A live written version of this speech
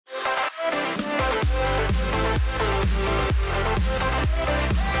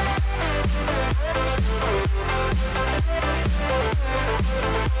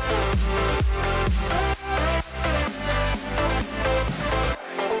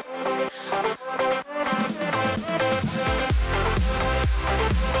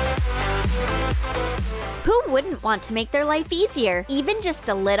wouldn't want to make their life easier, even just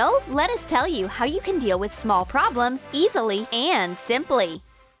a little? Let us tell you how you can deal with small problems easily and simply.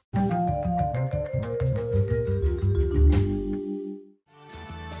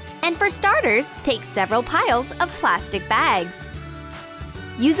 And for starters, take several piles of plastic bags.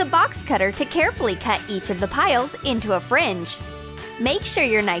 Use a box cutter to carefully cut each of the piles into a fringe. Make sure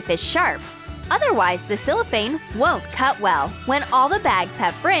your knife is sharp, otherwise the cellophane won't cut well. When all the bags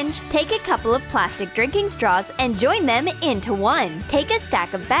have fringe, take a couple of plastic drinking straws and join them into one. Take a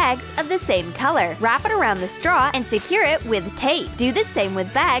stack of bags of the same color, wrap it around the straw and secure it with tape. Do the same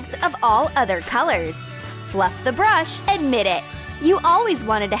with bags of all other colors. Fluff the brush, admit it. You always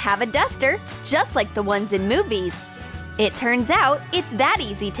wanted to have a duster, just like the ones in movies. It turns out it's that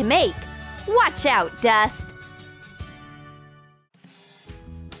easy to make. Watch out, dust!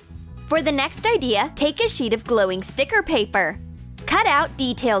 For the next idea, take a sheet of glowing sticker paper. Cut out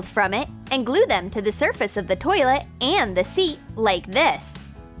details from it and glue them to the surface of the toilet and the seat like this.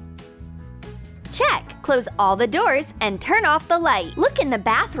 Check! Close all the doors and turn off the light. Look in the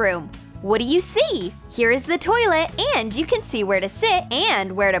bathroom. What do you see? Here is the toilet, and you can see where to sit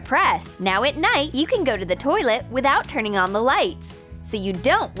and where to press. Now at night, you can go to the toilet without turning on the lights, so you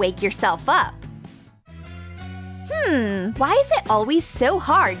don't wake yourself up. Why is it always so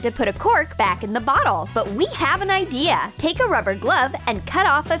hard to put a cork back in the bottle? But we have an idea. Take a rubber glove and cut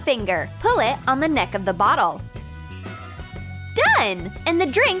off a finger. Pull it on the neck of the bottle. Done! And the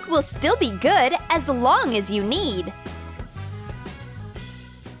drink will still be good as long as you need.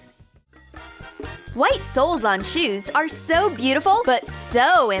 White soles on shoes are so beautiful but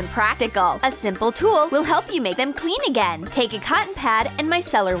so impractical. A simple tool will help you make them clean again. Take a cotton pad and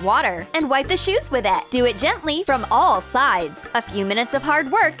micellar water and wipe the shoes with it. Do it gently from all sides. A few minutes of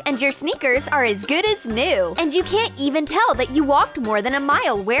hard work and your sneakers are as good as new. And you can't even tell that you walked more than a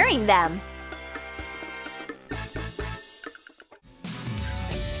mile wearing them.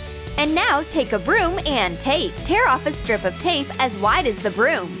 And now take a broom and tape. Tear off a strip of tape as wide as the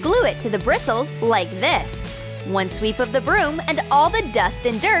broom. Glue it to the bristles like this. One sweep of the broom and all the dust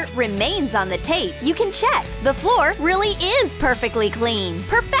and dirt remains on the tape. You can check. The floor really is perfectly clean.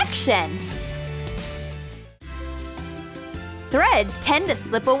 Perfection! Threads tend to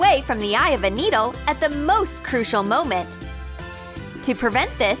slip away from the eye of a needle at the most crucial moment. To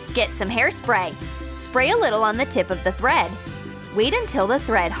prevent this, get some hairspray. Spray a little on the tip of the thread. Wait until the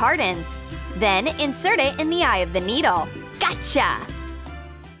thread hardens. Then insert it in the eye of the needle. Gotcha!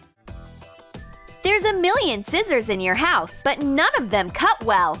 There's a million scissors in your house, but none of them cut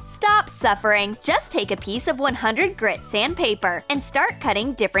well. Stop suffering. Just take a piece of 100 grit sandpaper and start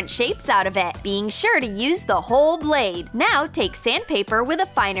cutting different shapes out of it, being sure to use the whole blade. Now take sandpaper with a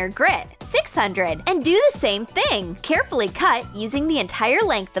finer grit, 600, and do the same thing. Carefully cut using the entire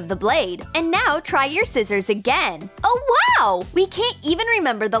length of the blade. And now try your scissors again. Oh wow! We can't even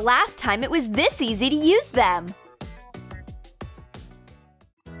remember the last time it was this easy to use them.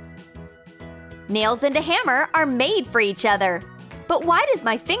 Nails and a hammer are made for each other. But why does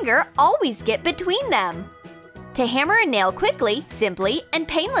my finger always get between them? To hammer a nail quickly, simply, and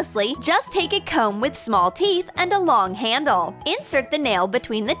painlessly, just take a comb with small teeth and a long handle. Insert the nail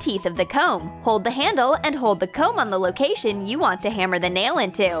between the teeth of the comb. Hold the handle and hold the comb on the location you want to hammer the nail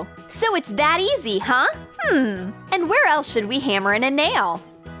into. So it's that easy, huh? And where else should we hammer in a nail?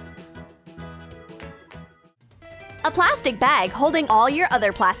 A plastic bag holding all your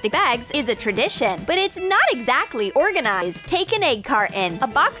other plastic bags is a tradition, but it's not exactly organized. Take an egg carton, a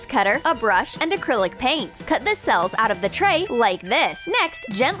box cutter, a brush, and acrylic paints. Cut the cells out of the tray like this. Next,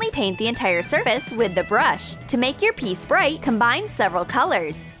 gently paint the entire surface with the brush. To make your piece bright, combine several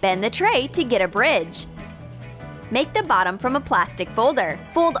colors. Bend the tray to get a bridge. Make the bottom from a plastic folder.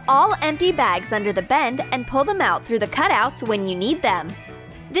 Fold all empty bags under the bend and pull them out through the cutouts when you need them.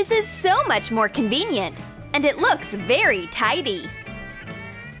 This is so much more convenient. And it looks very tidy.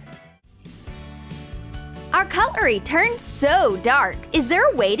 Our cutlery turned so dark. Is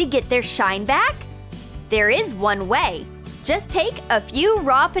there a way to get their shine back? There is one way. Just take a few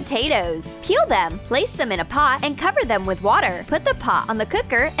raw potatoes. Peel them, place them in a pot, and cover them with water. Put the pot on the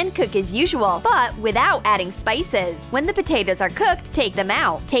cooker and cook as usual, but without adding spices. When the potatoes are cooked, take them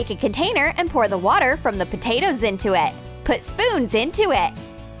out. Take a container and pour the water from the potatoes into it. Put spoons into it.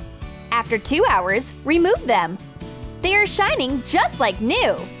 After 2 hours, remove them. They are shining just like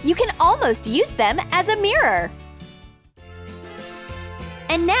new. You can almost use them as a mirror.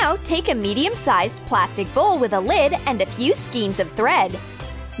 And now take a medium-sized plastic bowl with a lid and a few skeins of thread.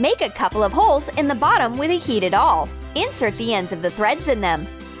 Make a couple of holes in the bottom with a heated awl. Insert the ends of the threads in them.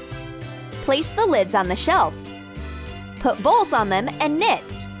 Place the lids on the shelf. Put bowls on them and knit,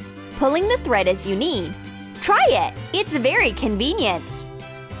 pulling the thread as you need. Try it! It's very convenient.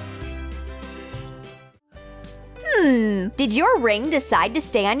 Did your ring decide to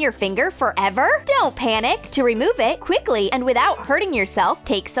stay on your finger forever? Don't panic! To remove it quickly and without hurting yourself,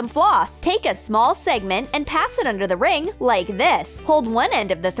 take some floss. Take a small segment and pass it under the ring like this. Hold one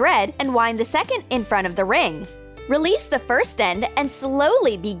end of the thread and wind the second in front of the ring. Release the first end and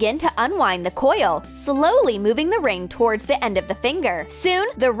slowly begin to unwind the coil, slowly moving the ring towards the end of the finger. Soon,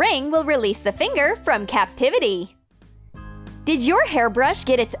 the ring will release the finger from captivity. Did your hairbrush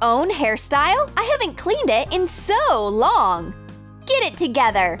get its own hairstyle? I haven't cleaned it in so long. Get it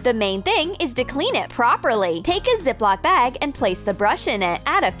together! The main thing is to clean it properly. Take a Ziploc bag and place the brush in it.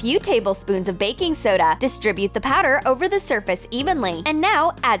 Add a few tablespoons of baking soda. Distribute the powder over the surface evenly. And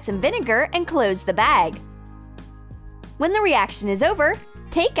now add some vinegar and close the bag. When the reaction is over,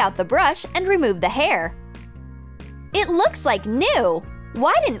 take out the brush and remove the hair. It looks like new!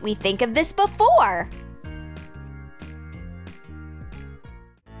 Why didn't we think of this before?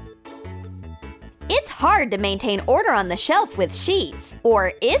 It's hard to maintain order on the shelf with sheets.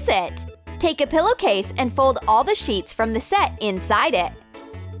 Or is it? Take a pillowcase and fold all the sheets from the set inside it.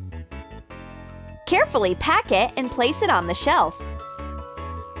 Carefully pack it and place it on the shelf.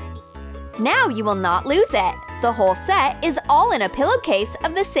 Now you will not lose it. The whole set is all in a pillowcase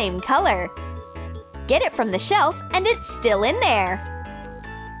of the same color. Get it from the shelf and it's still in there.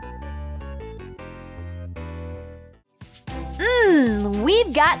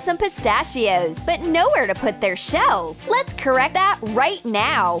 We've got some pistachios, but nowhere to put their shells. Let's correct that right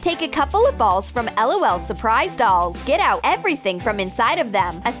now. Take a couple of balls from LOL Surprise Dolls. Get out everything from inside of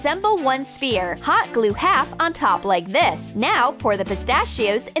them. Assemble one sphere. Hot glue half on top like this. Now pour the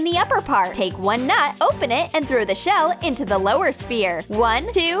pistachios in the upper part. Take one nut, open it, and throw the shell into the lower sphere.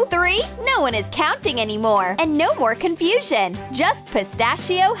 1, 2, 3. No one is counting anymore. And no more confusion. Just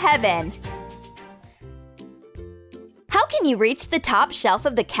pistachio heaven. How can you reach the top shelf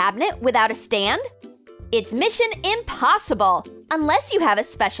of the cabinet without a stand? It's mission impossible, unless you have a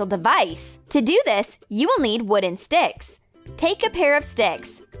special device. To do this, you will need wooden sticks. Take a pair of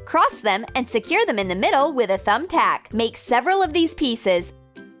sticks, cross them and secure them in the middle with a thumbtack. Make several of these pieces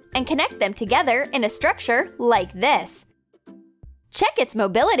and connect them together in a structure like this. Check its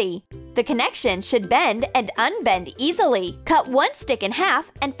mobility. The connection should bend and unbend easily. Cut one stick in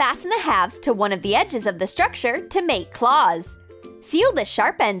half and fasten the halves to one of the edges of the structure to make claws. Seal the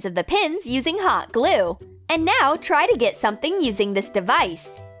sharp ends of the pins using hot glue. And now try to get something using this device.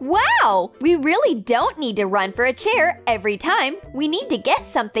 Wow! We really don't need to run for a chair every time we need to get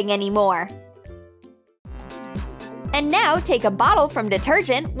something anymore. And now take a bottle from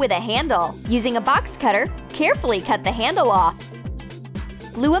detergent with a handle. Using a box cutter, carefully cut the handle off.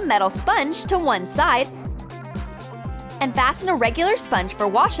 Glue a metal sponge to one side and fasten a regular sponge for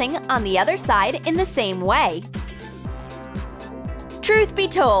washing on the other side in the same way. Truth be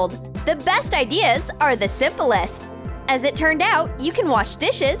told, the best ideas are the simplest. As it turned out, you can wash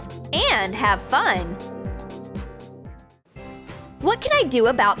dishes and have fun. What can I do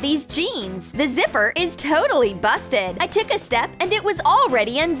about these jeans? The zipper is totally busted. I took a step and it was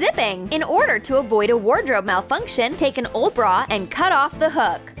already unzipping. In order to avoid a wardrobe malfunction, take an old bra and cut off the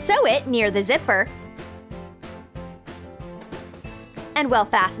hook. Sew it near the zipper. And while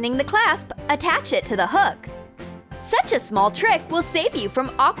fastening the clasp, attach it to the hook. Such a small trick will save you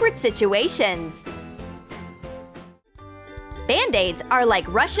from awkward situations. Band-aids are like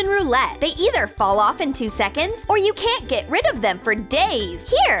Russian roulette. They either fall off in 2 seconds or you can't get rid of them for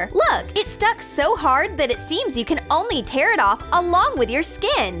days. Here, look, it stuck so hard that it seems you can only tear it off along with your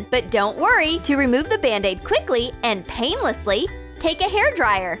skin. But don't worry, to remove the Band-aid quickly and painlessly, take a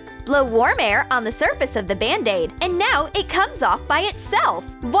hairdryer. Blow warm air on the surface of the Band-aid, and now it comes off by itself.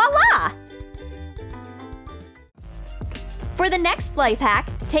 Voila! For the next life hack,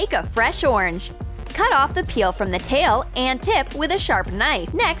 take a fresh orange. Cut off the peel from the tail and tip with a sharp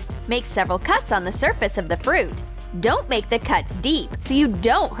knife. Next, make several cuts on the surface of the fruit. Don't make the cuts deep, so you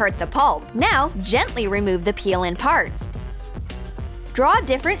don't hurt the pulp. Now, gently remove the peel in parts. Draw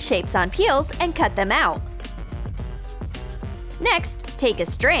different shapes on peels and cut them out. Next, take a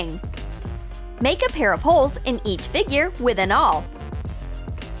string. Make a pair of holes in each figure with an awl.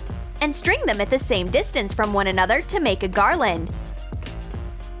 And string them at the same distance from one another to make a garland.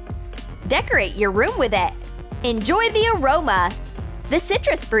 Decorate your room with it. Enjoy the aroma! The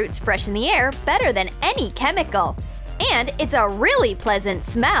citrus fruits freshen the air better than any chemical. And it's a really pleasant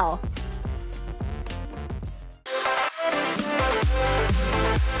smell.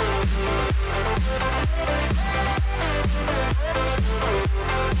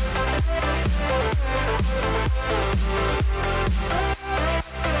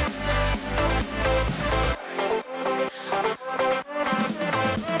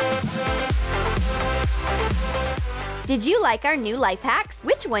 Did you like our new life hacks?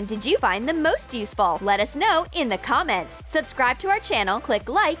 Which one did you find the most useful? Let us know in the comments. Subscribe to our channel, click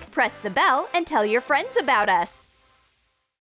like, press the bell, and tell your friends about us.